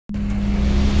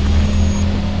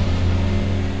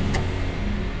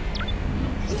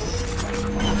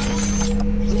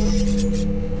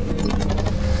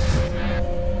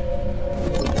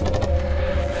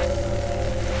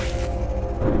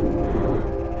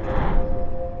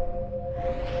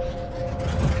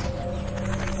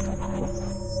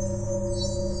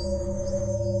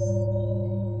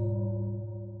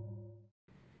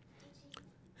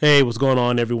Hey, what's going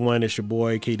on, everyone? It's your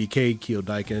boy KDK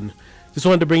Lightgun. Just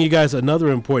wanted to bring you guys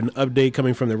another important update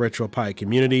coming from the Retropie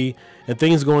community and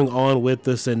things going on with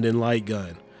the Sinden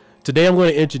Lightgun. Today I'm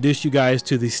going to introduce you guys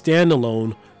to the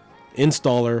standalone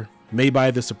installer made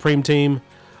by the Supreme team.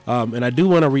 And I do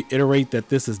want to reiterate that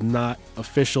this is not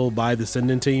official by the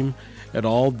Sinden team at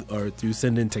all, or through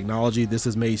Sinden technology. This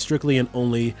is made strictly and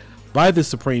only by the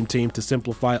Supreme team to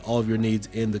simplify all of your needs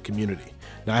in the community.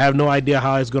 Now, I have no idea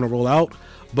how it's going to roll out,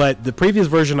 but the previous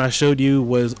version I showed you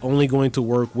was only going to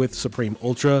work with Supreme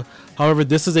Ultra. However,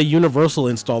 this is a universal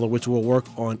installer which will work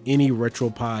on any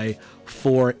Retropie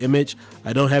 4 image.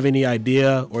 I don't have any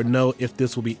idea or know if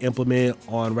this will be implemented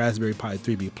on Raspberry Pi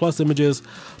 3B Plus images,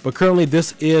 but currently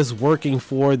this is working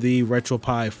for the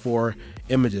Retropie 4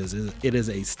 images. It is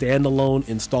a standalone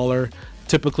installer.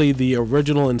 Typically the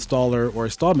original installer or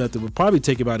install method would probably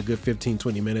take about a good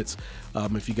 15-20 minutes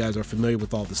if you guys are familiar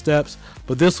with all the steps,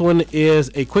 but this one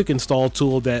is a quick install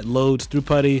tool that loads through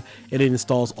PuTTY and it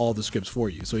installs all the scripts for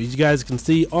you. So as you guys can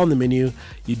see on the menu,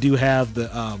 you do have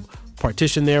the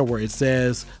partition there where it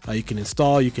says you can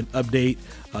install, you can update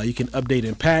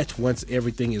and patch once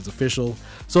everything is official.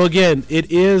 So again,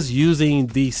 it is using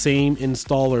the same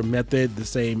installer method, the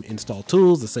same install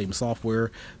tools, the same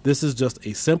software. This is just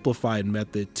a simplified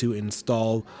method to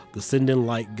install the Sinden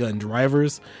Lightgun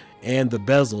drivers and the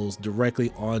bezels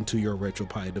directly onto your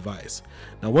Retropie device.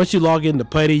 Now once you log into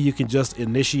PuTTY, you can just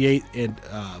initiate and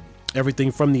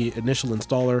everything from the initial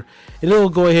installer, and it will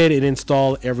go ahead and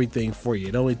install everything for you.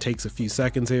 It only takes a few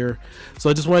seconds here. So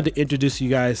I just wanted to introduce you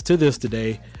guys to this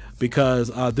today because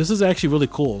this is actually really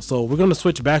cool. So we're going to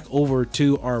switch back over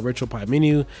to our Retropie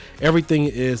menu. Everything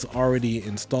is already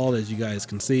installed, as you guys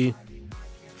can see,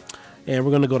 and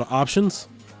we're going to go to options.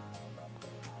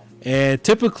 And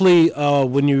typically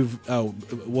when you've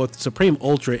with Supreme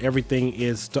Ultra, everything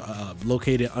is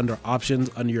located under options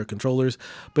under your controllers,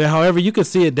 but however you can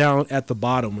see it down at the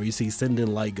bottom where you see Sinden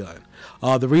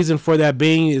Lightgun. The reason for that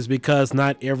being is because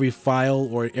not every file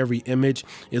or every image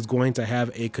is going to have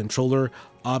a controller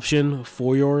option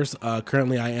for yours.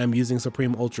 Currently I am using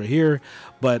Supreme Ultra here,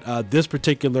 but this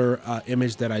particular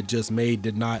image that I just made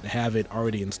did not have it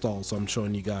already installed, so I'm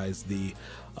showing you guys the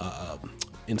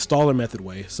installer method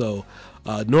way. So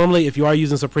normally if you are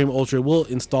using Supreme Ultra, it will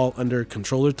install under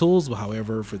controller tools.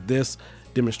 However, for this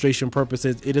demonstration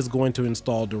purposes, it is going to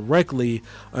install directly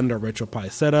under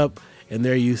Retropie setup, and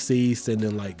there you see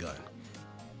Sinden Lightgun.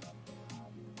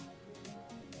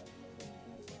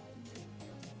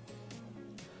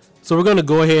 So we're going to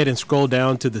go ahead and scroll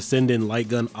down to the Sinden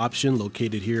Lightgun option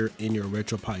located here in your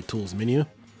Retropie tools menu.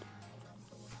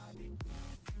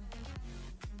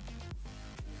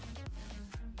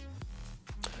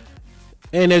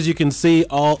 And as you can see,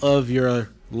 all of your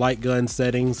Lightgun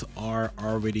settings are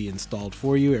already installed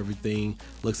for you. Everything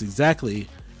looks exactly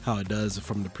how it does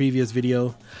from the previous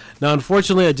video. Now,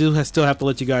 unfortunately, I do still have to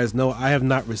let you guys know I have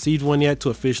not received one yet to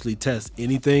officially test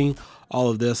anything. All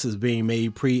of this is being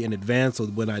made in advance, so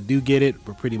when I do get it,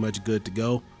 we're pretty much good to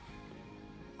go.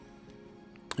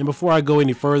 And before I go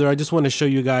any further, I just want to show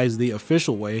you guys the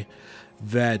official way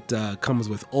that comes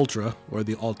with Ultra, or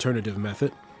the alternative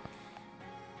method.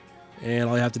 And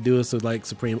all you have to do is select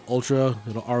Supreme Ultra.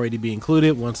 It'll already be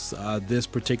included once this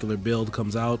particular build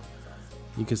comes out.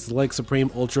 You can select Supreme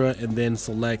Ultra and then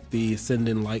select the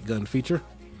Sinden Lightgun feature.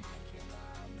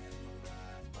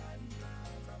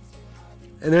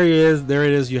 And there it is. There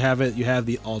it is. You have it. You have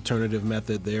the alternative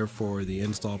method there for the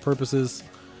install purposes.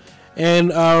 And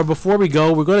before we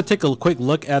go, we're going to take a quick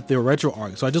look at the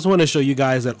RetroArch. So I just want to show you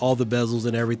guys that all the bezels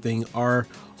and everything are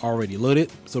already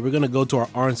loaded. So we're going to go to our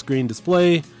on-screen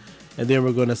display, and then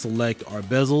we're going to select our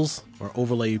bezels or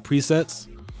overlay presets.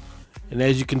 And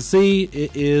as you can see,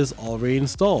 it is already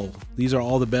installed. These are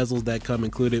all the bezels that come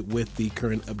included with the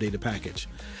current updated package.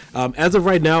 As of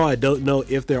right now, I don't know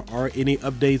if there are any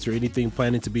updates or anything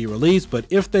planning to be released, but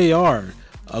if they are,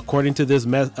 according to this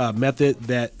method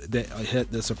that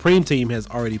the Supreme team has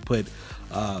already put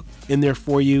in there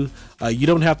for you, you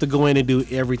don't have to go in and do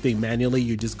everything manually.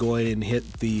 You just go in and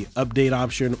hit the update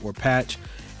option or patch,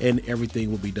 and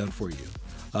everything will be done for you.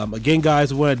 Again,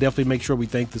 guys, we want to definitely make sure we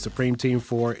thank the Supreme team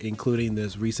for including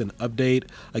this recent update.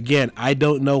 Again, I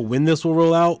don't know when this will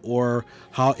roll out or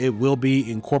how it will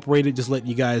be incorporated. Just letting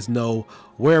you guys know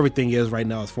where everything is right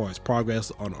now as far as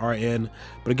progress on our end.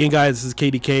 But again, guys, this is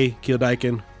KDK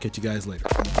Lightgun. Catch you guys later.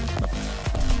 Bye.